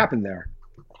 What happened there?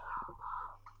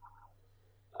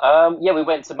 We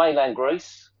went to mainland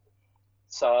Greece.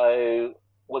 So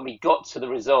when we got to the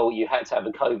resort, you had to have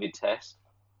a COVID test,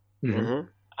 mm-hmm.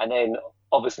 and then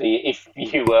obviously if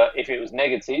it was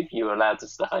negative, you were allowed to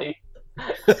stay.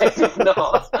 If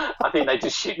not, I think they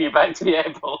just ship you back to the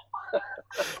airport.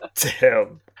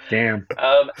 Damn.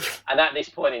 And at this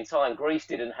point in time, Greece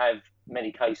didn't have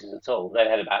many cases at all. They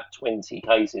had about 20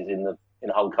 cases in the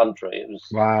whole country. It was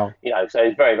wow. So it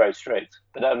was very, very strict.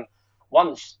 But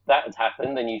once that had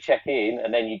happened, then you check in,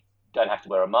 and then you don't have to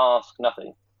wear a mask,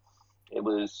 nothing. It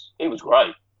was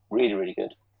great, really, really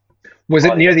good. Was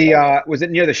it near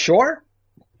the shore?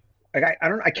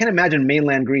 I can't imagine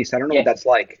mainland Greece. I don't know what that's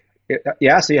like.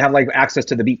 Yeah, so you have access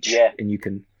to the beach, and you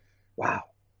can. Wow.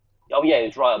 Oh yeah, it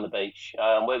was right on the beach.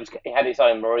 It had its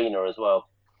own marina as well.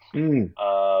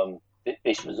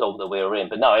 This resort that we were in,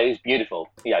 but no, it was beautiful.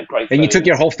 Yeah, great. And food, you took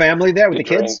your whole family there with the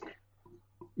kids? Drink.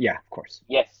 Yeah, of course.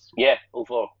 Yes, all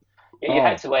 4. Yeah, you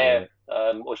had to wear,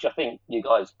 which I think you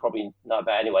guys probably know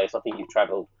about anyway. So I think you've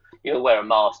travelled. You'll wear a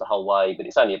mask the whole way, but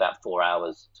it's only about 4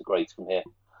 hours to Greece from here.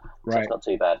 So it's not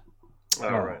too bad.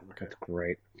 All right, okay, that's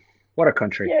great. What a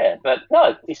country. Yeah, but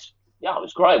no, it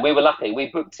was great. We were lucky. We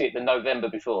booked it the November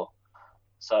before.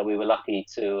 So we were lucky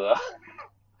to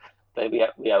we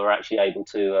were actually able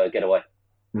to get away.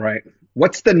 Right.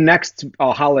 What's the next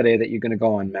holiday that you're going to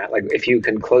go on, Matt? Like, if you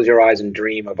can close your eyes and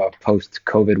dream of a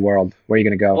post-COVID world, where are you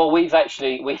going to go? Well, we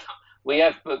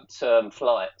have booked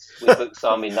flights. We booked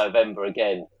some in November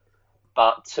again,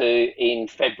 but in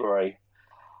February.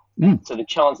 So the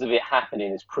chance of it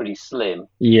happening is pretty slim.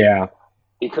 Yeah.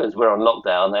 Because we're on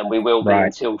lockdown, and we will be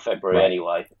until February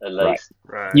anyway, at least.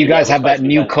 Right. You guys have that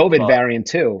new COVID variant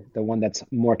too, the one that's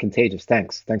more contagious.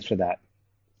 Thanks for that.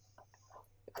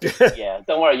 Yeah,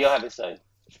 don't worry, you'll have it soon.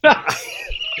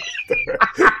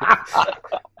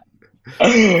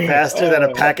 Faster than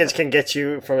a package can get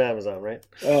you from Amazon, right?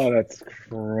 Oh, that's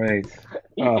great.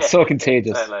 Oh, so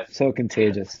contagious. So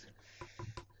contagious.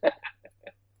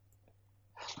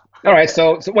 All right,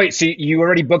 so wait, so you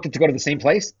already booked it to go to the same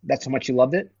place? That's how much you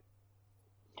loved it?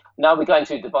 No, we're going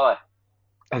to Dubai.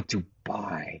 Oh,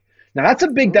 Dubai. Now, that's a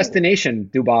big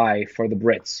destination, Dubai, for the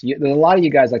Brits. There's a lot of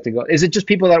you guys like to go. Is it just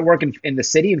people that work in the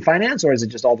city in finance, or is it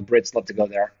just all the Brits love to go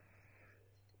there?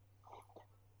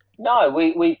 No,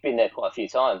 we've been there quite a few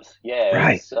times. Yeah,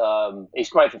 right. It's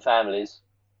great for families.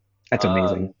 That's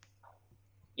amazing.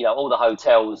 All the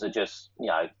hotels are just,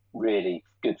 really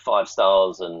good 5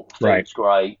 stars, and food's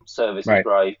great, service is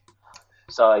great.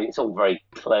 So it's all very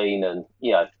clean, and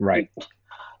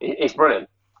it's brilliant.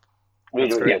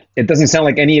 Really good. It doesn't sound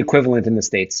like any equivalent in the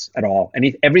States at all.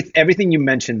 Everything you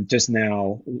mentioned just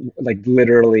now, like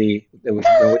literally, there was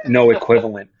no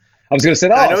equivalent. I was going to say,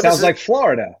 it sounds like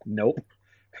Florida. Nope.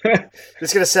 This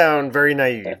is going to sound very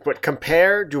naive, but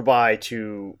compare Dubai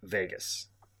to Vegas.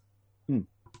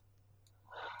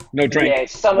 No drink. Yeah,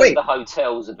 some of the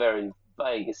hotels are very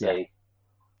Vegas-y.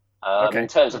 In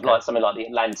terms of like something like the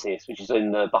Atlantis, which is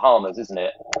in the Bahamas, isn't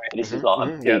it? This is like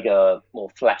a bigger, more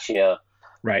flashier,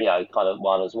 kind of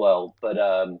one as well. But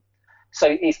so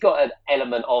it's got an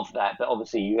element of that, but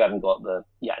obviously you haven't got the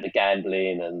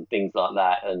gambling and things like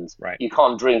that, and you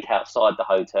can't drink outside the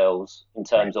hotels. In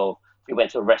terms of if you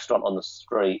went to a restaurant on the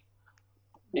street,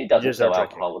 it doesn't sell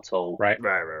alcohol at all. Right.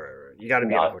 You got to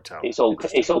be in a hotel. It's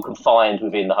all confined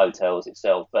within the hotels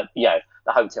itself. But the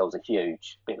hotels are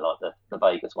huge, a bit like the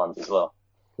Vegas ones as well.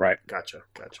 Right. Gotcha.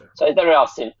 So there are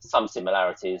some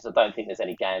similarities. I don't think there's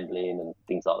any gambling and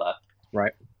things like that.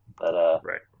 Right. But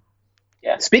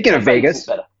yeah. Speaking of Vegas,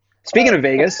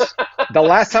 the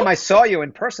last time I saw you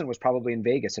in person was probably in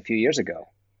Vegas a few years ago.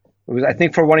 It was, I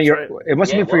think, for one of your. It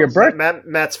must have been for your birthday.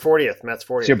 Matt's 40th.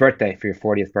 It's your birthday, for your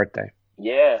 40th birthday.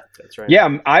 Yeah, that's right.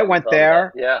 Yeah, I went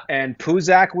there. Yeah, and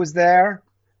Puzak was there.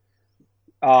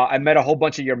 I met a whole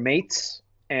bunch of your mates,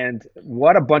 and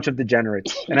what a bunch of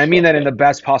degenerates. And I mean that in the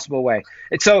best possible way.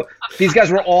 And so these guys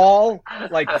were all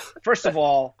like, first of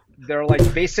all, they're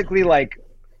like basically like,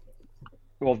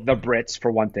 well, the Brits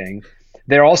for one thing.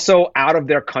 They're also out of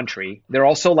their country. They're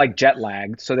also like jet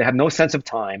lagged, so they have no sense of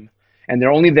time, and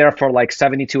they're only there for like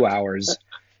 72 hours,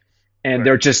 and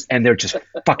they're just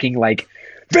fucking like.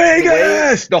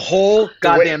 Vegas! The whole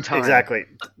goddamn time. Exactly.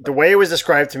 The way it was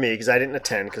described to me, because I didn't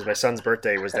attend, because my son's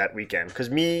birthday was that weekend. Because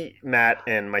me, Matt,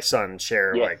 and my son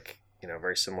share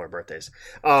very similar birthdays.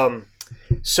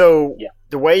 So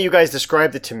the way you guys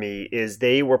described it to me is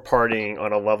they were partying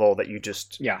on a level that you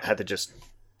just had to just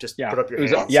put up your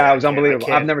hands. It was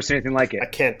unbelievable. I've never seen anything like it. I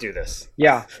can't do this.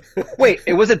 Yeah. Wait,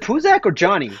 was it Puzak or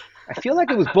Johnny? I feel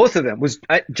like it was both of them.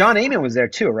 John Amon was there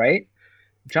too, right?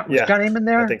 Was John Amon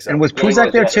there? I think so. And was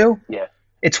Puzak there too? Yeah.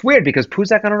 It's weird because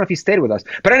Puzak, I don't know if he stayed with us.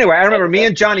 But anyway, I remember me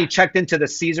and Johnny checked into the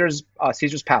Caesar's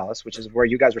Palace, which is where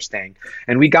you guys were staying.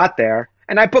 And we got there,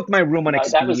 and I booked my room on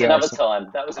Expedia. That was another time.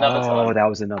 Oh, that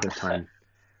was another time.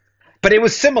 But it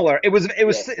was similar. It was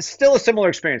still a similar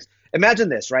experience. Imagine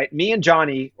this, right? Me and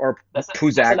Johnny, or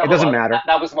Puzak, it doesn't matter.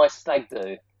 That was my stag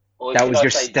do. That was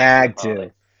your stag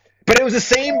do. But it was the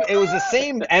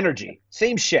same energy,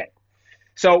 same shit.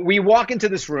 So we walk into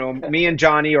this room, me and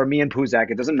Johnny or me and Puzak,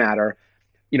 it doesn't matter.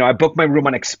 I booked my room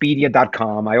on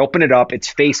Expedia.com. I open it up. It's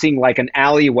facing like an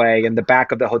alleyway in the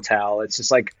back of the hotel. It's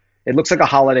just like, it looks like a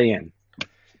Holiday Inn.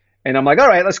 And I'm like, all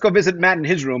right, let's go visit Matt in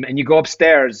his room. And you go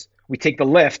upstairs. We take the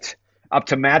lift up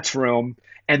to Matt's room.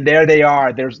 And there they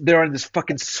are. They're in this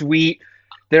fucking suite.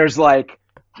 There's like,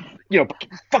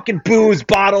 fucking booze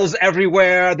bottles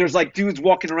everywhere. There's like dudes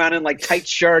walking around in like tight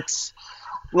shirts.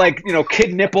 Like,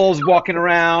 kid nipples walking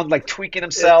around, like tweaking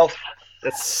himself.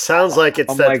 It sounds like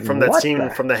it's that scene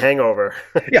from The Hangover.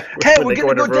 Yeah. Hey, we're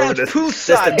going to go down to poolside.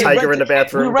 Just the tiger in the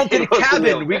bathroom. We rented a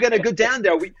cabin. We're going to go down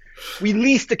there. We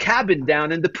leased a cabin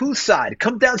down in the poolside.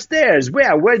 Come downstairs.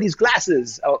 Wear these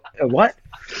glasses. Oh, what?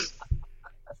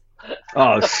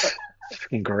 Oh, it's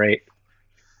fucking great.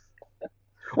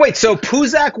 Wait, so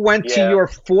Puzak went to your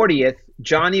 40th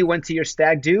Johnny went to your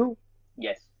stag do?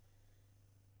 Yes.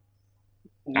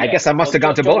 I guess I must have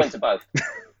gone to John both. Went to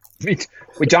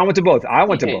both. John went to both. I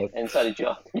went to both. And so did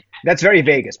John. That's very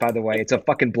Vegas, by the way. It's a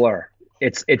fucking blur.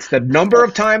 It's the number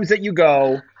of times that you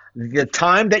go, the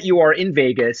time that you are in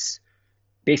Vegas.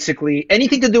 Basically,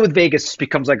 anything to do with Vegas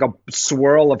becomes like a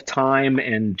swirl of time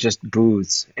and just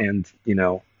booze and,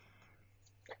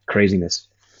 craziness.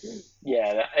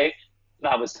 Yeah,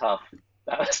 that was tough.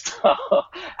 That was tough.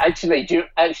 Actually,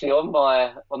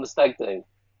 on the stag do,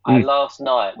 last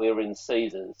night we were in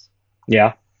Caesars.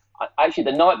 Yeah. Actually,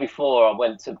 the night before I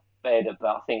went to bed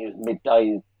about, I think it was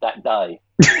midday that day.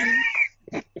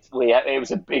 It was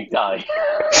a big day.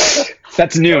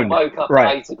 That's noon. I woke up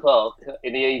at 8 o'clock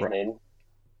in the evening,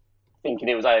 thinking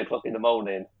it was 8 o'clock in the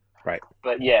morning. Right.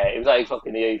 But yeah, it was 8 o'clock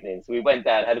in the evening. So we went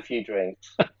down, had a few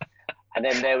drinks. And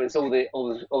then there was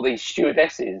all these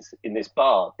stewardesses in this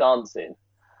bar dancing.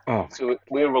 Oh. So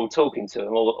we were all talking to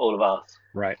them, all of us.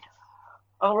 Right.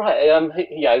 All right.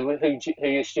 Who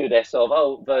you stewardess of?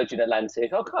 Oh, Virgin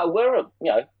Atlantic. Okay, we're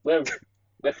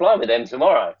flying with them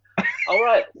tomorrow. All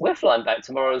right, we're flying back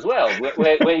tomorrow as well.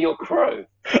 We're your crew.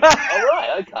 All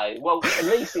right. Okay. Well, at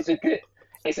least it's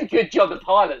a good job the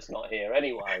pilot's not here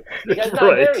anyway. He goes,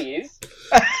 no, there he is.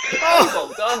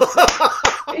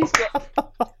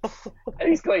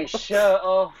 He's got his shirt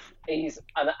off. He's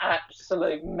an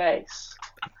absolute mess.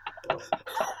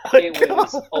 It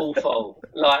was awful.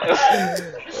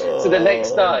 So the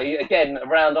next day, again,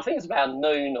 around, I think it's about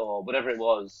noon or whatever it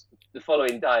was, the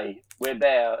following day, we're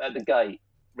there at the gate,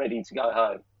 ready to go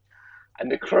home.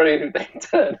 And the crew then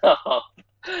turn up,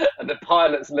 and the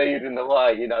pilot's leading the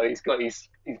way. He's got his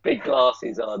big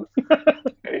glasses on.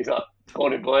 And he's like,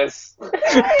 morning, boys.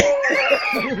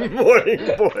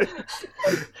 Morning, boys.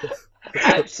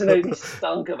 Absolutely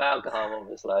stunk of alcohol,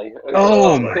 obviously.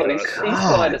 Oh, my God. He's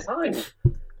flying us home.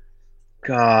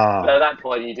 God. But at that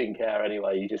point, you didn't care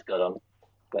anyway. You just got on.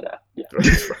 But, yeah.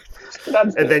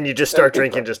 And then you just start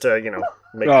drinking just to,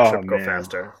 make the trip go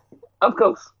faster. Of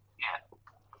course.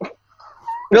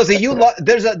 Bealsey,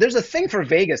 there's a thing for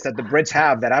Vegas that the Brits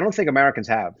have that I don't think Americans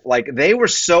have. Like, they were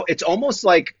it's almost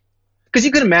like, because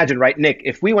you can imagine, right, Nick,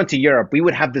 if we went to Europe, we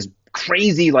would have this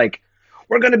crazy, like,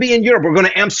 we're going to be in Europe, we're going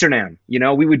to Amsterdam.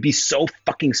 We would be so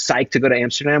fucking psyched to go to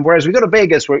Amsterdam. Whereas we go to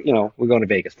Vegas, we're going to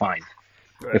Vegas, fine,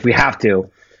 right, if we have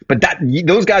to. But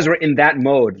those guys were in that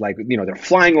mode, like, they're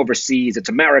flying overseas. It's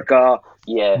America.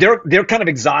 Yeah, they're kind of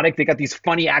exotic. They got these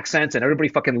funny accents, and everybody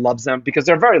fucking loves them because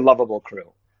they're a very lovable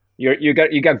crew. You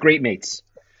got great mates,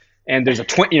 and there's a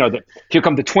twin. Here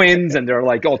come the twins, and they're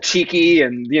like all cheeky,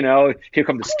 and here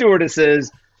come the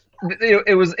stewardesses.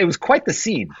 It was quite the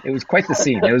scene. It was quite the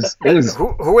scene. It was.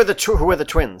 Who are the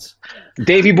twins?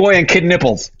 Davy Boy and Kid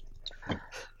Nipples.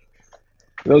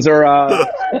 Those are.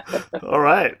 All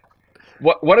right.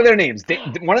 What are their names?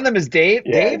 One of them is Dave.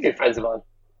 Yeah, Dave? good friends of mine.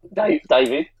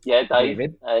 David. Yeah,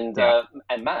 David. And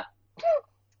Matt.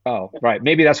 Oh, right.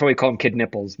 Maybe that's why we call him Kid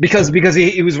Nipples because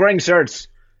he was wearing shirts.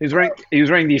 He was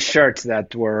wearing these shirts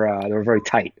that were very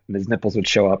tight, and his nipples would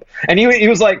show up. And he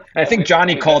was like, I think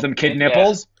Johnny called him Kid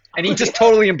Nipples, and he just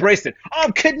totally embraced it.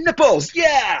 I'm Kid Nipples.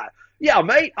 Yeah,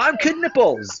 mate. I'm Kid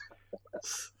Nipples.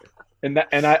 And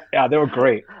they were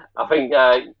great. I think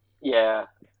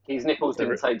his nipples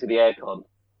didn't take to the aircon.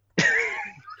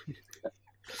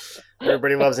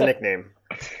 Everybody loves a nickname.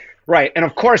 Right. And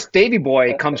of course, Davy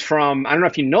Boy comes from, I don't know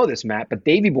if you know this, Matt, but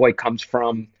Davy Boy comes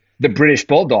from the British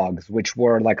Bulldogs, which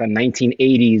were like a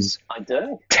 1980s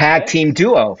tag team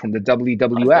duo from the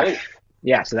WWF.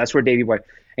 Yeah, so that's where Davy Boy.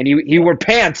 And he wore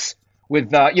pants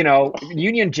with,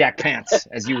 Union Jack pants,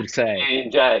 as you would say.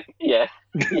 Union Jack, yeah.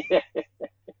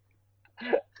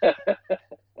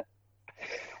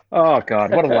 Oh,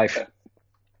 God, what a life.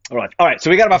 All right, so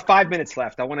we got about 5 minutes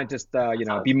left. I want to just,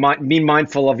 be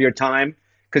mindful of your time.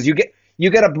 Because you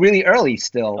get up really early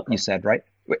still, you said, right?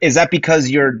 Is that because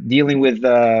you're dealing with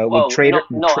trader?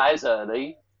 Not as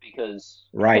early because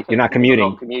right, you're not commuting.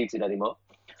 I'm not commuting anymore.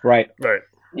 Right.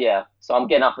 Yeah, so I'm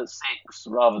getting up at 6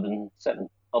 rather than 7.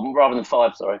 Rather than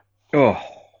 5. Sorry. Oh.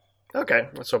 Okay,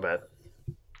 not so bad.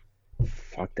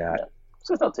 Fuck that. Yeah.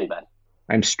 So it's not too bad.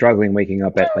 I'm struggling waking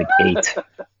up at like 8.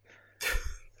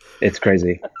 It's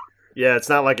crazy. Yeah, it's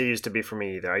not like it used to be for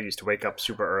me either. I used to wake up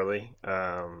super early.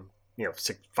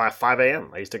 5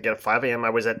 a.m. I used to get at 5 a.m.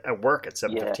 I was at work at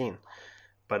 7:15,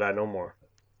 but no more.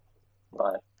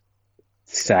 Right.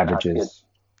 Savages.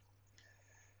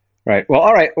 Right. Well,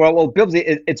 all right. Well,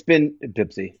 Bibsy, it's been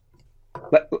Bibsy.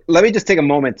 Let me just take a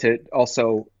moment to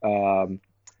also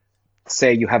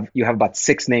say you have about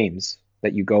 6 names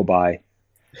that you go by.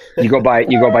 You go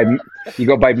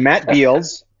by Matt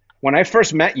Beales. When I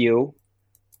first met you,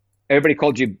 everybody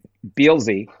called you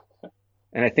Bealsey,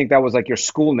 and I think that was like your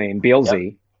school name, Bealsey,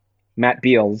 yep. Matt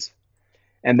Beales.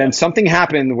 And then something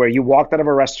happened where you walked out of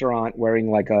a restaurant wearing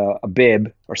like a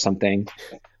bib or something.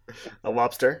 A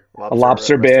lobster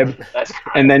bib.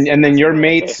 And then your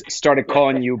mates started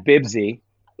calling you Bibsy.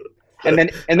 And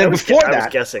then before that, I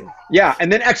was guessing. Yeah,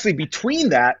 and then actually between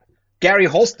that, Gary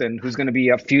Holston, who's going to be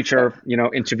a future,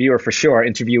 interviewer for sure,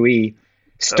 interviewee,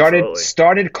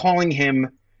 started calling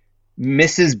him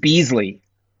Mrs. Beasley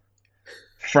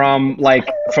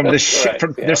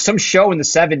there's some show in the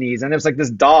 70s, and there's like this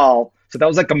doll. So that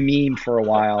was like a meme for a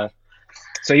while.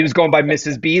 So he was going by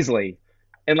Mrs. Beasley.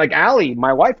 And like Allie,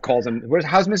 my wife, calls him,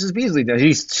 how's Mrs. Beasley?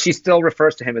 She still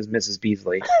refers to him as Mrs.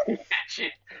 Beasley.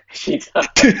 she does.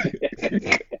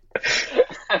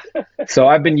 So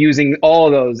I've been using all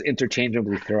of those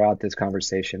interchangeably throughout this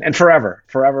conversation. And forever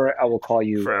I will call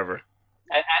you. Forever.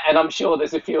 And I'm sure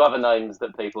there's a few other names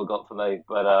that people got for me,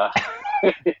 but I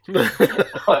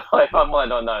might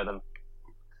not know them.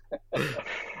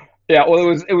 Yeah,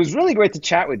 well, it was really great to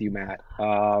chat with you, Matt.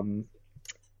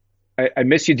 I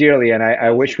miss you dearly, and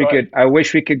I wish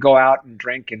we could go out and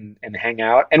drink and hang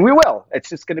out, and we will. It's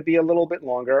just going to be a little bit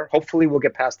longer. Hopefully, we'll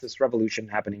get past this revolution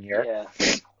happening here,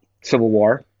 Civil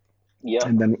War. Yeah,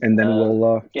 and then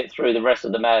we'll get through the rest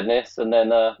of the madness, and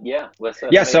then we're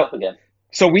certainly up again.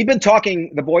 So we've been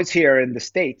talking, the boys here in the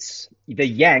States, the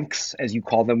Yanks, as you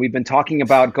call them. We've been talking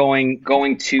about going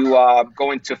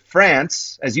to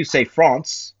France, as you say,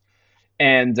 France.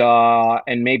 And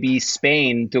maybe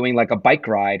Spain, doing like a bike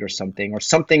ride or some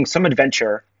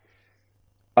adventure.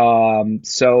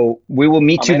 So we will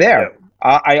meet you there.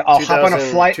 I'll hop on a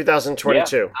flight.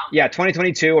 2022. Yeah,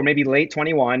 2022 or maybe late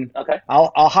 21. Okay.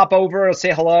 I'll hop over. I'll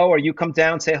say hello, or you come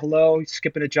down, say hello.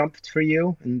 Skipping a jump for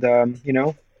you, and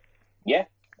Yeah.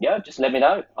 Just let me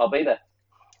know. I'll be there.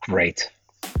 Great.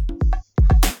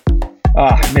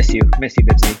 Miss you,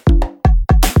 Bibsy.